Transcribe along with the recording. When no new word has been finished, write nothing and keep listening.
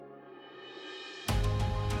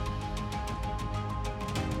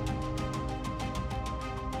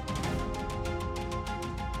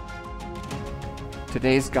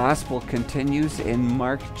Today's gospel continues in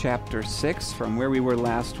Mark chapter 6 from where we were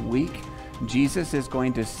last week. Jesus is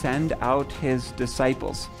going to send out his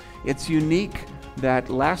disciples. It's unique that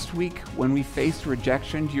last week when we faced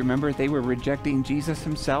rejection, do you remember they were rejecting Jesus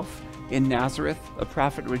himself in Nazareth, a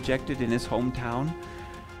prophet rejected in his hometown?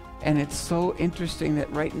 And it's so interesting that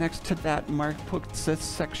right next to that, Mark puts this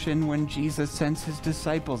section when Jesus sends his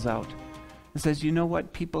disciples out. It says, you know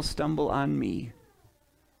what? People stumble on me.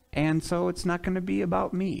 And so it's not going to be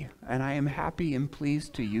about me. And I am happy and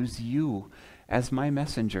pleased to use you as my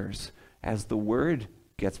messengers as the word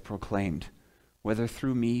gets proclaimed, whether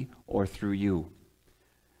through me or through you.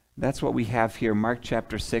 That's what we have here, Mark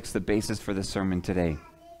chapter 6, the basis for the sermon today.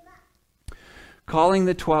 Calling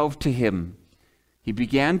the 12 to him, he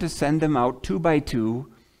began to send them out 2 by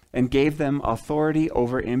 2 and gave them authority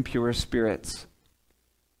over impure spirits.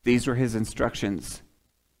 These were his instructions.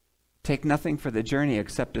 Take nothing for the journey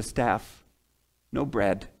except a staff, no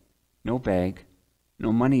bread, no bag,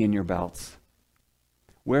 no money in your belts.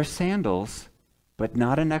 Wear sandals, but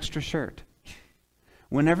not an extra shirt.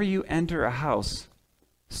 Whenever you enter a house,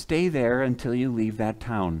 stay there until you leave that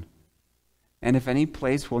town. And if any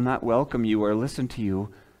place will not welcome you or listen to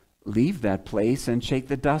you, leave that place and shake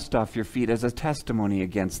the dust off your feet as a testimony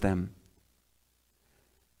against them.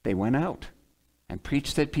 They went out and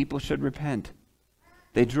preached that people should repent.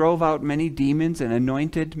 They drove out many demons and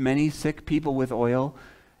anointed many sick people with oil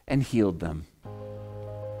and healed them.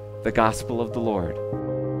 The gospel of the Lord.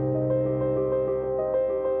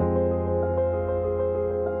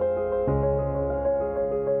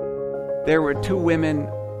 There were 2 women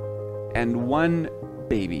and 1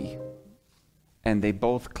 baby, and they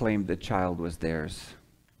both claimed the child was theirs.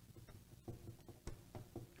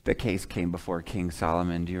 The case came before King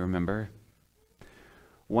Solomon, do you remember?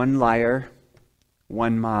 1 liar,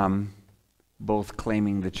 1 mom, both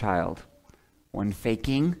claiming the child. 1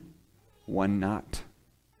 faking, 1 not.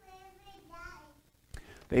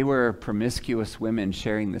 They were promiscuous women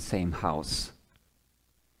sharing the same house.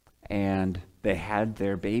 And they had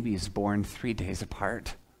their babies born 3 days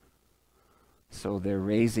apart. So they're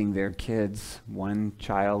raising their kids, 1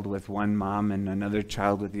 child with 1 mom and another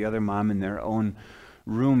child with the other mom in their own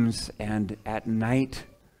rooms. And at night,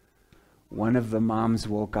 one of the moms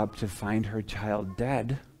woke up to find her child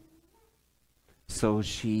dead. So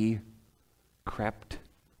she crept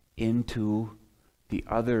into the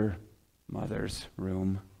other mother's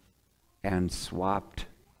room and swapped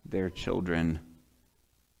their children.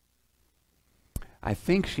 I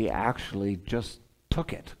think she actually just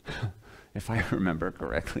took it, if I remember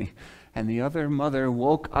correctly. And the other mother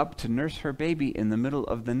woke up to nurse her baby in the middle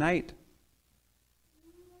of the night.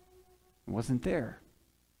 It wasn't there.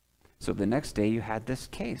 So the next day you had this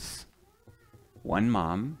case. 1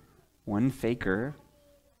 mom, 1 faker,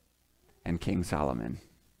 and King Solomon.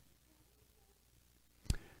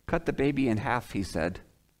 Cut the baby in half, he said.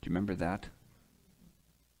 Do you remember that?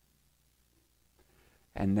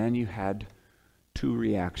 And then you had 2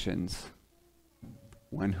 reactions.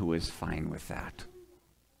 1 who was fine with that,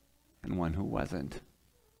 and 1 who wasn't.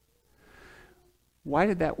 Why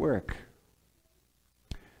did that work?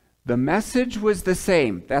 The message was the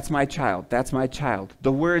same. That's my child. That's my child.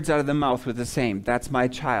 The words out of the mouth were the same. That's my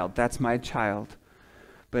child. That's my child.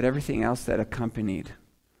 But everything else that accompanied,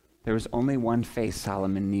 there was only 1 face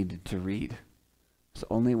Solomon needed to read. There's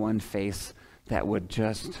only 1 face that would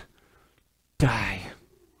just die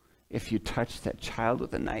if you touched that child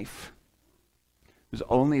with a knife. There's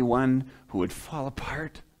only 1 who would fall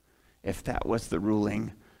apart if that was the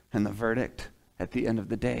ruling and the verdict at the end of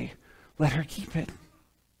the day. Let her keep it.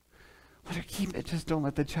 Let her keep it. Just don't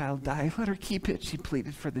let the child die. Let her keep it. She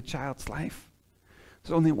pleaded for the child's life.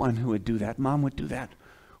 There's only 1 who would do that. Mom would do that.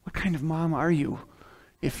 What kind of mom are you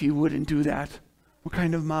if you wouldn't do that? What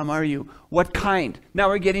kind of mom are you? What kind? Now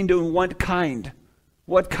we're getting to what kind.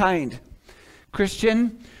 What kind?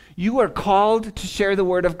 Christian, you are called to share the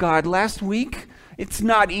word of God. Last week, it's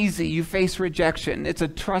not easy. You face rejection. It's a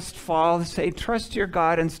trust fall. Say, trust your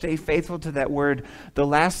God and stay faithful to that word. The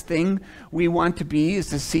last thing we want to be is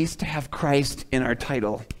to cease to have Christ in our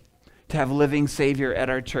title, to have living Savior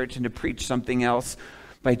at our church and to preach something else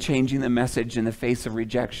by changing the message in the face of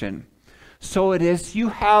rejection. So it is, you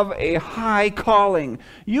have a high calling.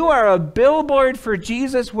 You are a billboard for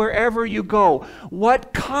Jesus wherever you go.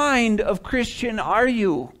 What kind of Christian are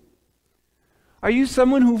you? Are you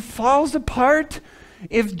someone who falls apart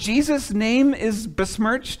if Jesus' name is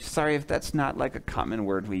besmirched? Sorry if that's not like a common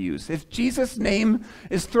word we use. If Jesus' name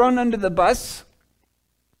is thrown under the bus,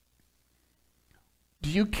 do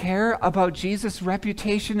you care about Jesus'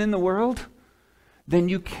 reputation in the world? Then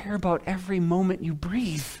you care about every moment you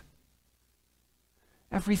breathe.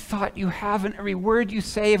 every thought you have and every word you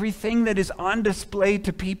say, everything that is on display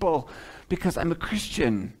to people, because I'm a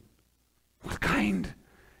Christian. What kind?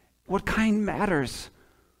 What kind matters?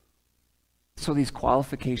 So these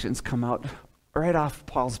qualifications come out right off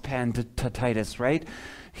Paul's pen to Titus, right?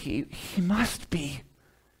 He must be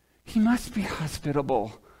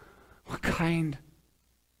hospitable. What kind?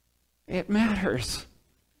 It matters.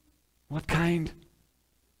 What kind?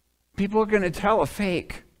 People are going to tell a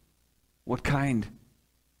fake. What kind?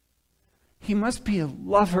 He must be a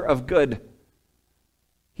lover of good.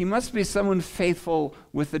 He must be someone faithful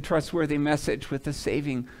with the trustworthy message, with the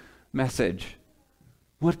saving message.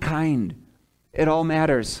 What kind? It all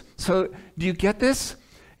matters. So, do you get this?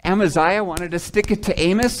 Amaziah wanted to stick it to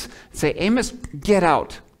Amos and say, Amos, get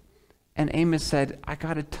out. And Amos said, I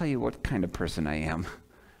got to tell you what kind of person I am.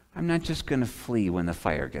 I'm not just going to flee when the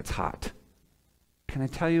fire gets hot. Can I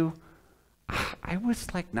tell you, I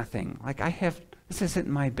was like nothing. This isn't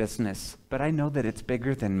my business, but I know that it's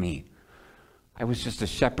bigger than me. I was just a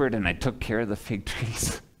shepherd and I took care of the fig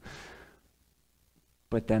trees.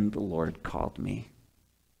 But then the Lord called me.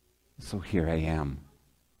 So here I am.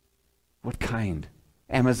 What kind?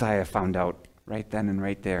 Amaziah found out right then and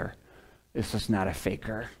right there. This is not a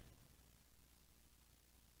faker.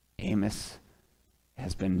 Amos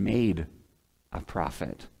has been made a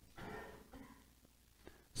prophet.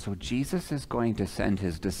 So Jesus is going to send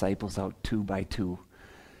his disciples out 2 by 2,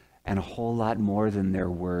 and a whole lot more than their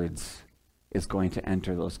words is going to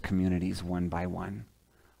enter those communities 1 by 1.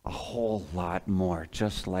 A whole lot more,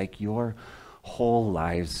 just like your whole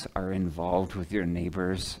lives are involved with your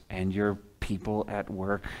neighbors and your people at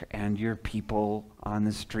work and your people on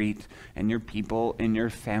the street and your people in your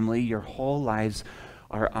family. Your whole lives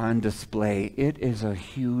are on display. It is a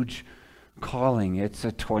huge calling. It's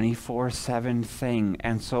a 24/7 thing.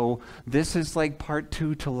 And so this is like part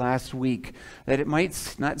 2 to last week, that it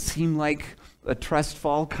might not seem like a trust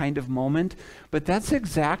fall kind of moment, but that's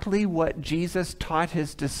exactly what Jesus taught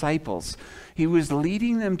his disciples. He was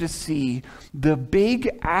leading them to see the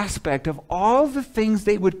big aspect of all the things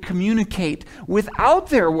they would communicate without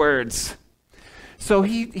their words. So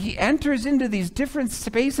he enters into these different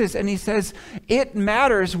spaces and he says, it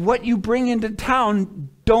matters what you bring into town.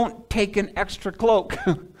 Don't take an extra cloak.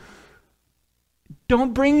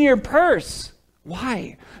 Don't bring your purse.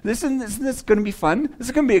 Why? Isn't this going to be fun? This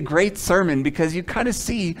is going to be a great sermon, because you kind of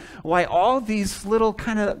see why all these little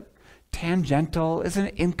kind of tangential, isn't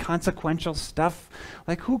it, inconsequential stuff.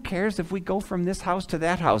 Like, who cares if we go from this house to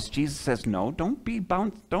that house? Jesus says, no, don't be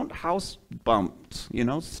bounced, don't house bumped,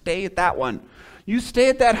 stay at that one. You stay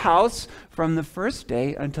at that house from the first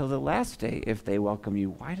day until the last day if they welcome you.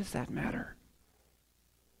 Why does that matter?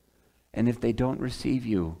 And if they don't receive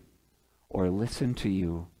you or listen to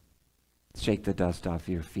you, shake the dust off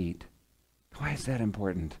your feet. Why is that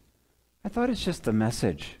important? I thought it's just the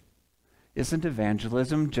message. Isn't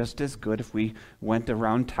evangelism just as good if we went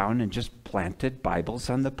around town and just planted Bibles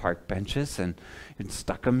on the park benches and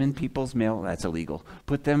stuck them in people's mail? That's illegal.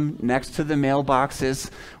 Put them next to the mailboxes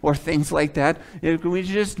or things like that. Can we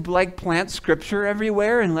just plant scripture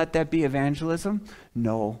everywhere and let that be evangelism?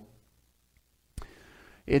 No.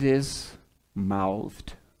 It is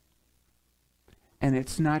mouthed. And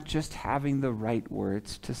it's not just having the right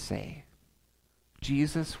words to say.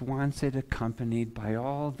 Jesus wants it accompanied by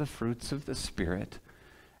all the fruits of the Spirit,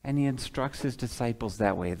 and he instructs his disciples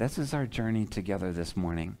that way. This is our journey together this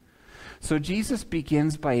morning. So Jesus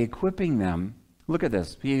begins by equipping them. Look at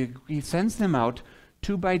this. He sends them out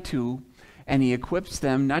 2 by 2, and he equips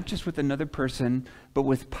them not just with another person, but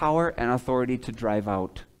with power and authority to drive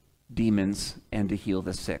out demons and to heal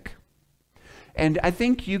the sick. And I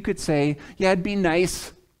think you could say, yeah, it'd be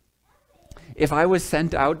nice if I was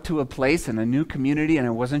sent out to a place in a new community and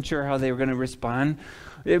I wasn't sure how they were going to respond.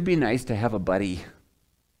 It'd be nice to have a buddy.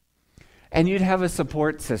 And you'd have a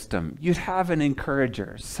support system. You'd have an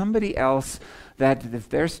encourager, somebody else that if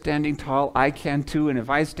they're standing tall, I can too, and if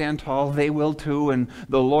I stand tall, they will too, and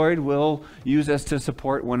the Lord will use us to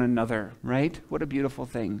support one another, right? What a beautiful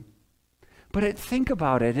thing. But think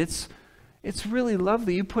about it. It's really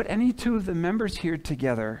lovely. You put any 2 of the members here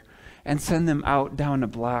together and send them out down a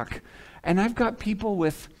block. And I've got people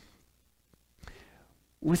with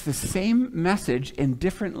the same message in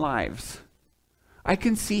different lives. I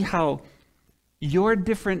can see how you're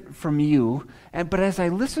different from you, but as I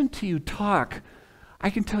listen to you talk, I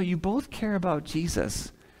can tell you both care about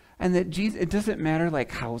Jesus. And that Jesus, it doesn't matter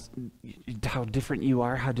how different you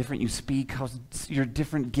are, how different you speak, how your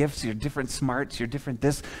different gifts, your different smarts, your different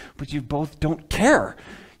this, but you both don't care.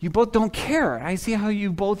 You both don't care. I see how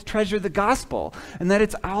you both treasure the gospel and that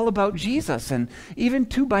it's all about Jesus. And even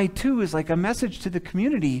 2 by 2 is like a message to the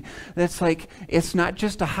community that's like, it's not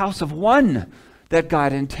just a house of one that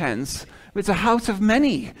God intends. It's a house of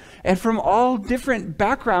many, and from all different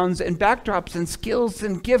backgrounds and backdrops and skills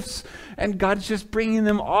and gifts, and God's just bringing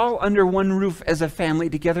them all under one roof as a family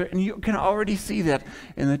together, and you can already see that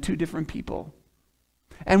in the 2 different people.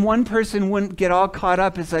 And one person wouldn't get all caught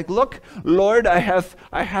up. It's like, look, Lord, I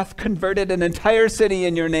hath converted an entire city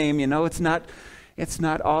in your name. It's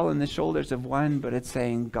not all in the shoulders of one, but it's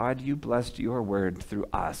saying, God, you blessed your word through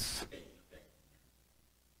us.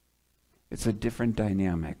 It's a different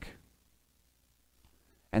dynamic.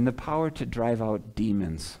 And the power to drive out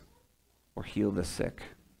demons or heal the sick.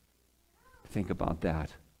 Think about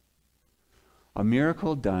that. A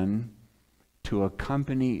miracle done to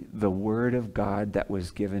accompany the word of God that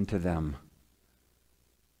was given to them.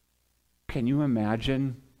 Can you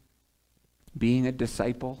imagine being a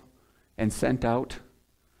disciple and sent out,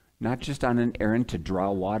 not just on an errand to draw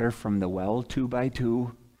water from the well 2 by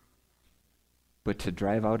 2, but to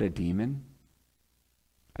drive out a demon?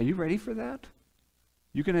 Are you ready for that?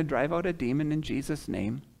 You going to drive out a demon in Jesus'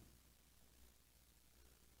 name?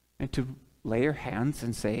 And to lay your hands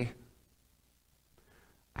and say,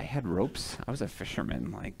 I had ropes. I was a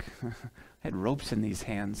fisherman. I had ropes in these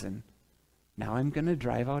hands, and now I'm going to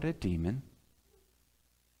drive out a demon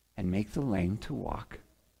and make the lame to walk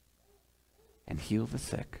and heal the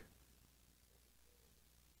sick.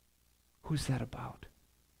 Who's that about?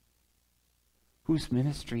 Whose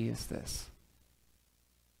ministry is this?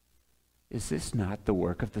 Is this not the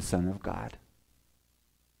work of the Son of God?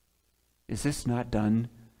 Is this not done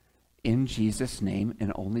in Jesus' name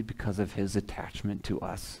and only because of his attachment to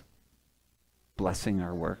us, blessing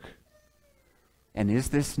our work? And is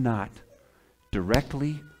this not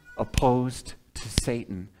directly opposed to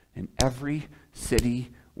Satan in every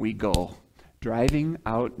city we go? Driving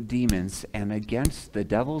out demons and against the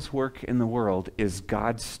devil's work in the world is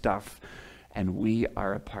God's stuff, and we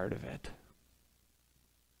are a part of it.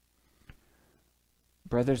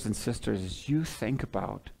 Brothers and sisters, as you think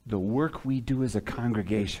about the work we do as a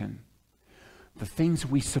congregation, the things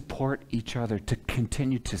we support each other to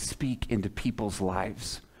continue to speak into people's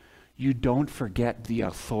lives, you don't forget the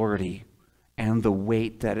authority and the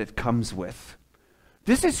weight that it comes with.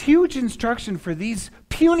 This is huge instruction for these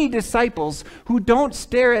puny disciples who don't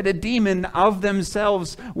stare at a demon of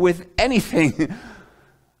themselves with anything,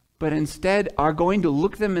 but instead are going to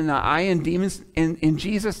look them in the eye and demons in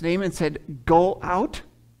Jesus' name and said, go out.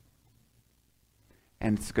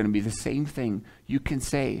 And it's going to be the same thing you can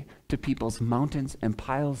say to people's mountains and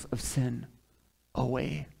piles of sin.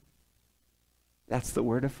 Away. That's the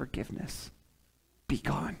word of forgiveness. Be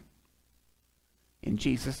gone. In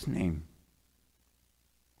Jesus' name.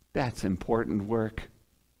 That's important work.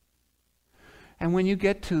 And when you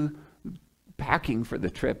get to packing for the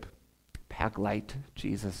trip, pack light,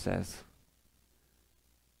 Jesus says.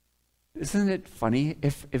 Isn't it funny?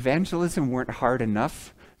 If evangelism weren't hard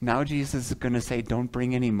enough, now Jesus is going to say, don't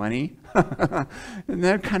bring any money. Isn't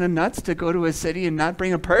that kind of nuts to go to a city and not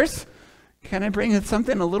bring a purse? Can I bring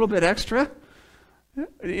something a little bit extra?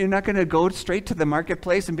 You're not going to go straight to the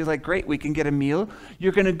marketplace and be like, great, we can get a meal.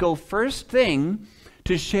 You're going to go first thing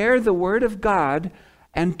to share the word of God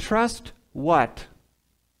and trust what?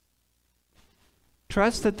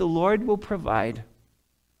 Trust that the Lord will provide,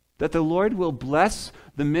 that the Lord will bless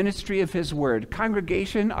the ministry of his word.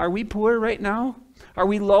 Congregation, are we poor right now? Are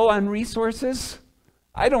we low on resources?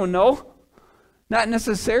 I don't know. Not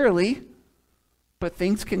necessarily. But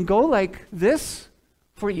things can go like this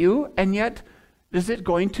for you, and yet is it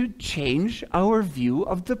going to change our view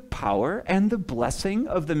of the power and the blessing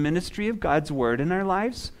of the ministry of God's word in our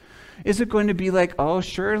lives? Is it going to be like, oh,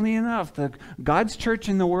 surely enough, God's church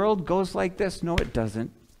in the world goes like this? No, it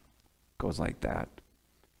doesn't. It goes like that.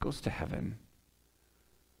 It goes to heaven.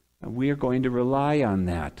 And we are going to rely on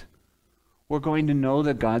that. We're going to know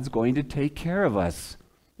that God's going to take care of us,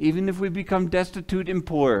 even if we become destitute and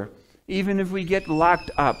poor, even if we get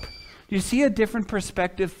locked up. Do you see a different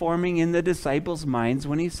perspective forming in the disciples' minds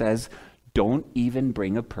when he says, don't even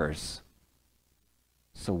bring a purse?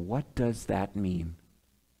 So what does that mean?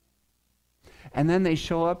 And then they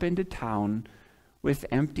show up into town with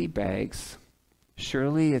empty bags.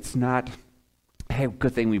 Surely it's not, hey,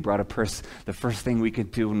 good thing we brought a purse. The first thing we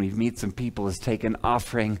could do when we meet some people is take an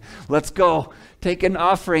offering. Let's go, take an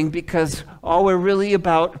offering, because all we're really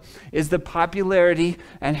about is the popularity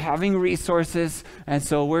and having resources, and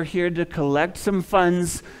so we're here to collect some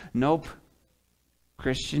funds. Nope.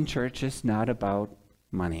 Christian church is not about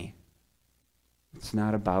money. It's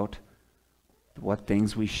not about what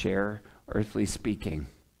things we share, earthly speaking.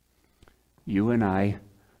 You and I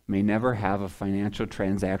may never have a financial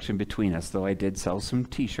transaction between us, though I did sell some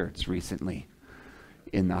t-shirts recently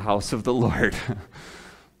in the house of the Lord.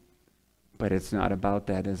 But it's not about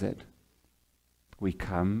that, is it? We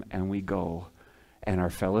come and we go, and our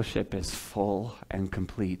fellowship is full and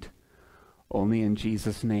complete only in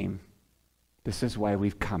Jesus' name. This is why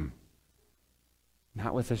we've come.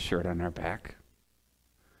 Not with a shirt on our back,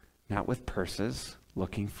 not with purses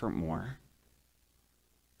looking for more,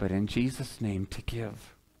 but in Jesus' name to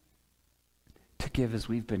give. To give as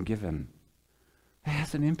we've been given. It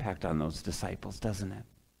has an impact on those disciples, doesn't it?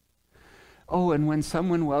 Oh, and when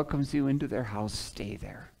someone welcomes you into their house, stay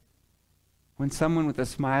there. When someone with a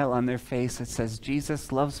smile on their face that says,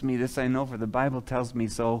 Jesus loves me, this I know for the Bible tells me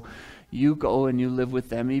so, you go and you live with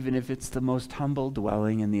them, even if it's the most humble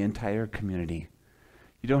dwelling in the entire community.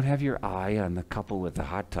 You don't have your eye on the couple with the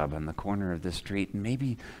hot tub on the corner of the street, and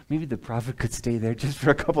maybe the prophet could stay there just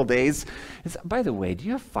for a couple days. By the way, do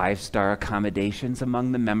you have 5-star accommodations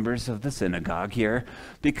among the members of the synagogue here?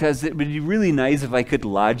 Because it would be really nice if I could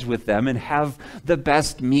lodge with them and have the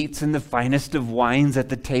best meats and the finest of wines at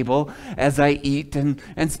the table as I eat and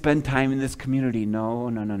spend time in this community. No,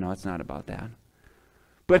 it's not about that.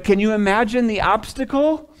 But can you imagine the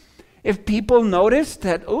obstacle? If people noticed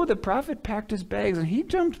that, oh, the prophet packed his bags and he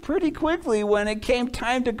jumped pretty quickly when it came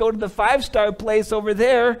time to go to the 5-star place over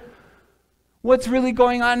there, what's really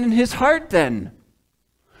going on in his heart then?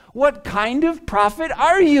 What kind of prophet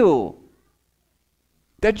are you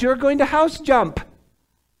that you're going to house jump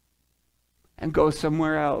and go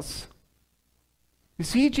somewhere else? You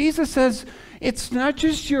see, Jesus says, it's not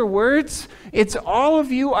just your words, it's all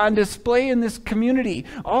of you on display in this community.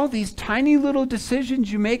 All these tiny little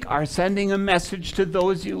decisions you make are sending a message to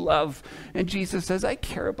those you love. And Jesus says, I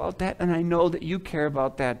care about that, and I know that you care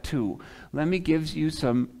about that too. Let me give you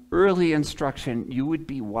some early instruction. You would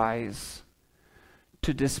be wise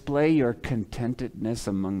to display your contentedness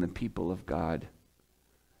among the people of God,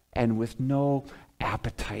 and with no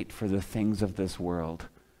appetite for the things of this world,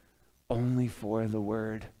 only for the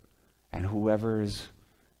Word. And whoever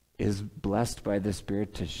is blessed by the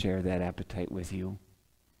Spirit to share that appetite with you,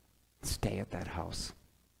 stay at that house.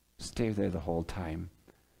 Stay there the whole time.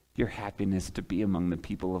 Your happiness to be among the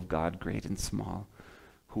people of God, great and small,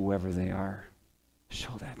 whoever they are.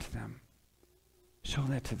 Show that to them. Show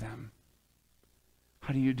that to them.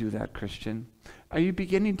 How do you do that, Christian? Are you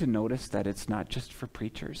beginning to notice that it's not just for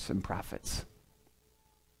preachers and prophets?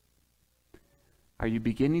 Are you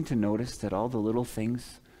beginning to notice that all the little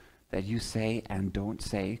things that you say and don't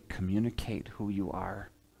say communicate who you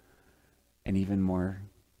are? And even more,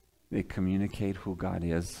 they communicate who God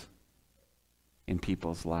is in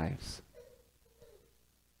people's lives.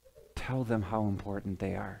 Tell them how important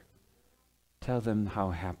they are. Tell them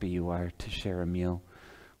how happy you are to share a meal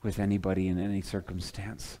with anybody in any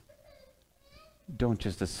circumstance. Don't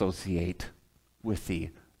just associate with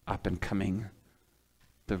the up and coming,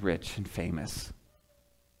 the rich and famous.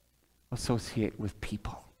 Associate with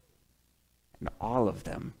people, and all of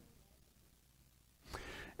them.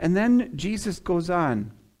 And then Jesus goes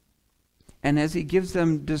on, and as he gives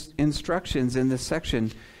them instructions in this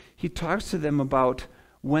section, he talks to them about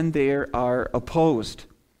when they are opposed.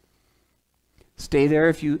 Stay there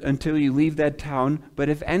until you leave that town, but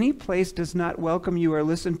if any place does not welcome you or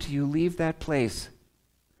listen to you, leave that place.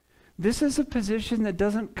 This is a position that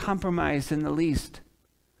doesn't compromise in the least.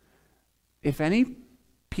 If any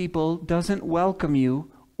people doesn't welcome you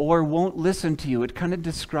or won't listen to you, it kind of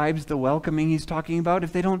describes the welcoming he's talking about.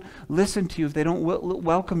 If they don't listen to you, if they don't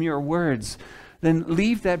welcome your words, then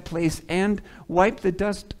leave that place and wipe the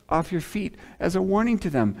dust off your feet as a warning to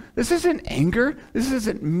them. This isn't anger. This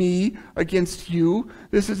isn't me against you.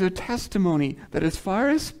 This is a testimony that as far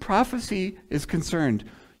as prophecy is concerned,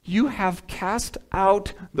 you have cast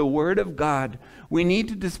out the word of God. We need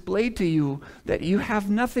to display to you that you have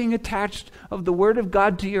nothing attached of the word of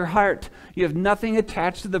God to your heart. You have nothing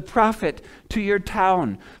attached to the prophet to your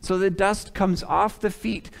town. So the dust comes off the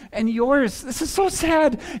feet. And yours, this is so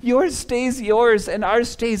sad, yours stays yours and ours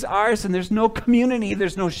stays ours. And there's no community,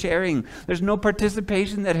 there's no sharing, there's no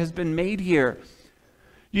participation that has been made here.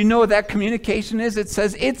 You know what that communication is? It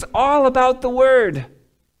says it's all about the word.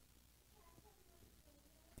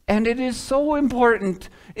 And it is so important,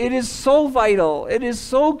 it is so vital, it is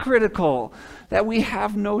so critical that we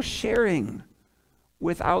have no sharing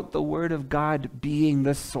without the Word of God being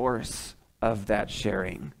the source of that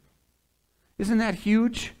sharing. Isn't that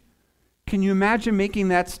huge? Can you imagine making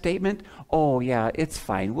that statement? Oh yeah, it's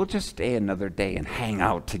fine, we'll just stay another day and hang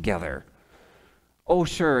out together. Oh,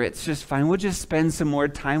 sure, it's just fine. We'll just spend some more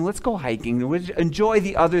time. Let's go hiking. We'll enjoy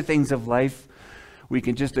the other things of life. We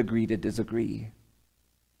can just agree to disagree.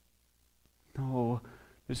 No,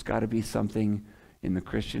 there's got to be something in the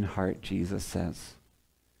Christian heart, Jesus says,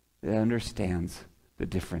 that understands the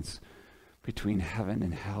difference between heaven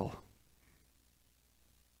and hell.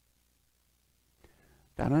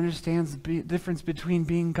 That understands the difference between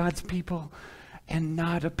being God's people and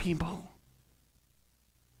not a people.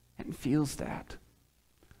 And feels that.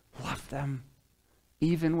 Love them.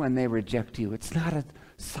 Even when they reject you. It's not a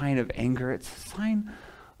sign of anger. It's a sign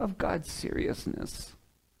of God's seriousness.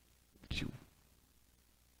 That you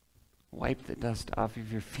wipe the dust off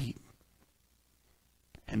of your feet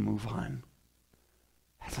and move on.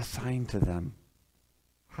 As a sign to them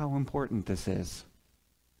how important this is.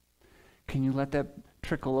 Can you let that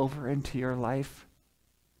trickle over into your life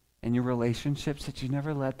and your relationships, that you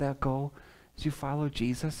never let that go? As you follow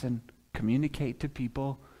Jesus and communicate to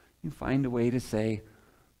people, you find a way to say,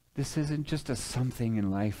 this isn't just a something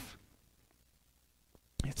in life.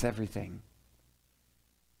 It's everything.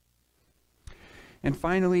 And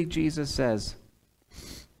finally, Jesus says,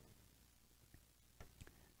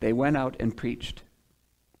 they went out and preached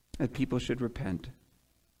that people should repent.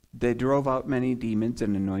 They drove out many demons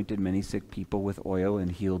and anointed many sick people with oil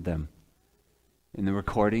and healed them. In the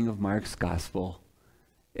recording of Mark's gospel,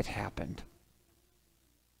 it happened.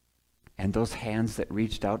 And those hands that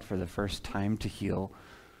reached out for the first time to heal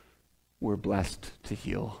were blessed to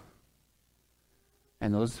heal.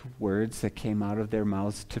 And those words that came out of their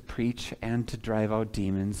mouths to preach and to drive out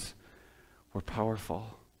demons were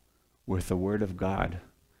powerful with the word of God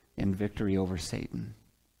in victory over Satan.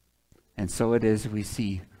 And so it is, we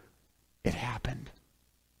see it happened.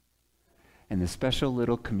 And the special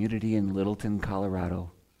little community in Littleton,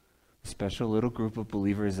 Colorado, a special little group of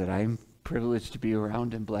believers that I'm privileged to be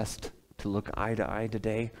around and blessed to look eye to eye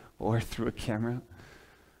today or through a camera,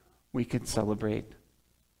 we can celebrate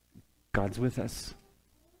God's with us.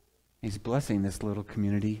 He's blessing this little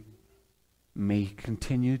community. May He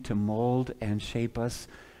continue to mold and shape us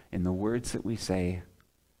in the words that we say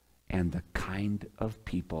and the kind of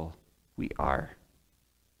people we are.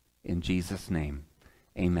 In Jesus' name,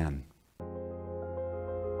 amen.